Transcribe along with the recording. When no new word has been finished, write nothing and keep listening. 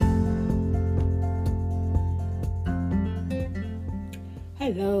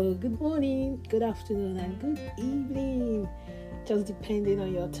Hello, good morning, good afternoon, and good evening. Just depending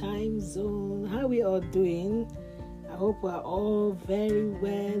on your time zone. How we all doing? I hope we're all very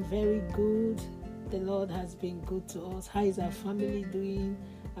well, very good. The Lord has been good to us. How is our family doing?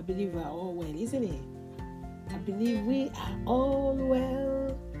 I believe we're all well, isn't it? I believe we are all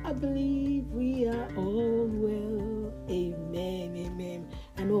well. I believe we are all well. Amen, amen.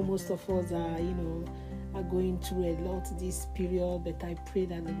 I know most of us are going through a lot this period, but I pray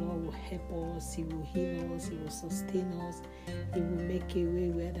that the Lord will help us. He will heal us. He will sustain us. He will make a way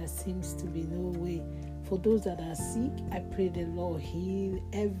where there seems to be no way. For those that are sick, I pray the Lord heal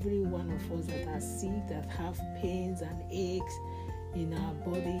every one of us that are sick, that have pains and aches in our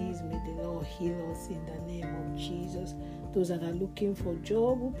bodies. May the Lord heal us in the name of Jesus. Those that are looking for a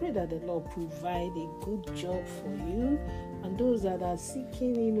job, we pray that the Lord provide a good job for you. And those that are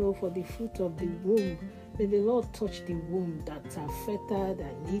seeking, for the fruit of the womb, may the Lord touch the womb that are fertile,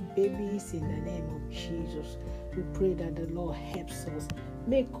 that need babies in the name of Jesus. We pray that the Lord helps us,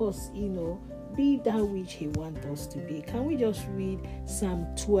 make us, be that which He wants us to be. Can we just read Psalm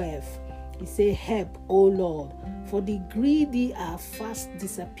 12? It says, "Help, O Lord, for the greedy are fast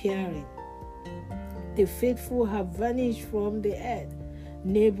disappearing. The faithful have vanished from the earth.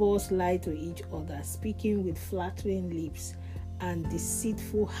 Neighbors lie to each other, speaking with flattering lips and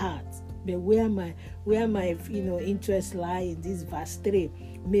deceitful hearts." But where my interest lie in this verse 3,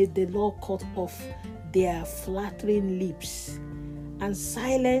 may the Lord cut off their flattering lips and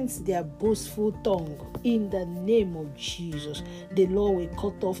silence their boastful tongue in the name of Jesus. The Lord will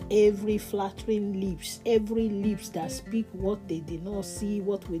cut off every flattering lips, every lips that speak what they did not see,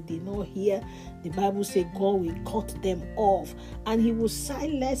 what we did not hear. The Bible says God will cut them off and He will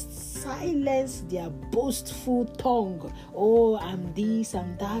silence their boastful tongue. Oh, I'm this,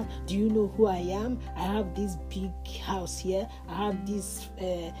 I'm that. Do you know who I am? I have this big house here. I have this,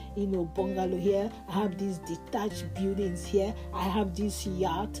 bungalow here. I have these detached buildings here. I have this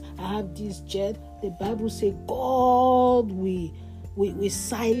yacht. I have this jet. The Bible says God we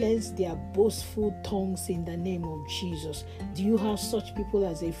silence their boastful tongues in the name of Jesus. Do you have such people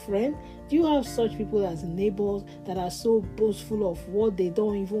as a friend? Do you have such people as neighbors that are so boastful of what they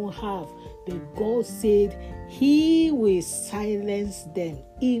don't even have? But God said He will silence them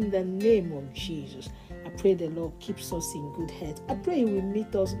in the name of Jesus. I pray the Lord keeps us in good health. I pray He will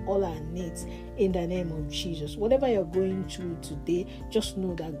meet us all our needs in the name of Jesus. Whatever you're going through today, just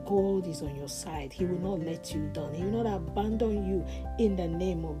know that God is on your side. He will not let you down. He will not abandon you in the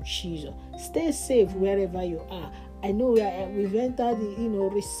name of Jesus. Stay safe wherever you are. I know we've entered the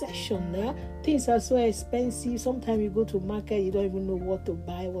recession now. Things are so expensive. Sometimes you go to market, you don't even know what to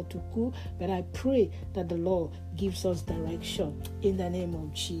buy, what to cook. But I pray that the Lord gives us direction in the name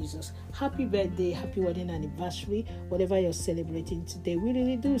of Jesus. Happy birthday, happy wedding anniversary, whatever you're celebrating today. We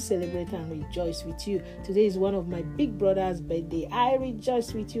really do celebrate and rejoice with you. Today is one of my big brother's birthday. I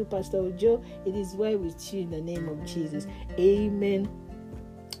rejoice with you, Pastor Ojo. It is well with you in the name of Jesus. Amen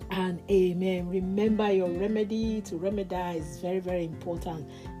and amen. Remember your remedy to remedize is very, very important.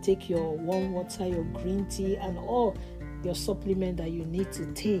 Take your warm water, your green tea, and all your supplement that you need to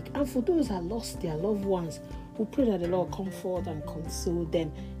take. And for those that lost their loved ones, we pray that the Lord comfort and console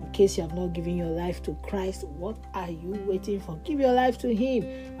them. In case you have not given your life to Christ, what are you waiting for? Give your life to Him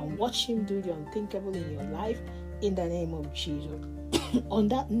and watch Him do the unthinkable in your life in the name of Jesus. On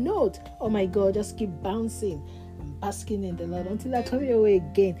that note, oh my God, just keep bouncing and basking in the Lord until I come your way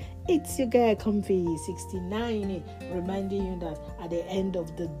again. It's your guy Comfy 69, reminding you that at the end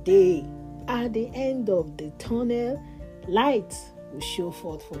of the day, at the end of the tunnel, light will show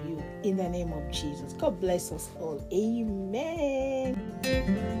forth for you in the name of Jesus. God bless us all. Amen.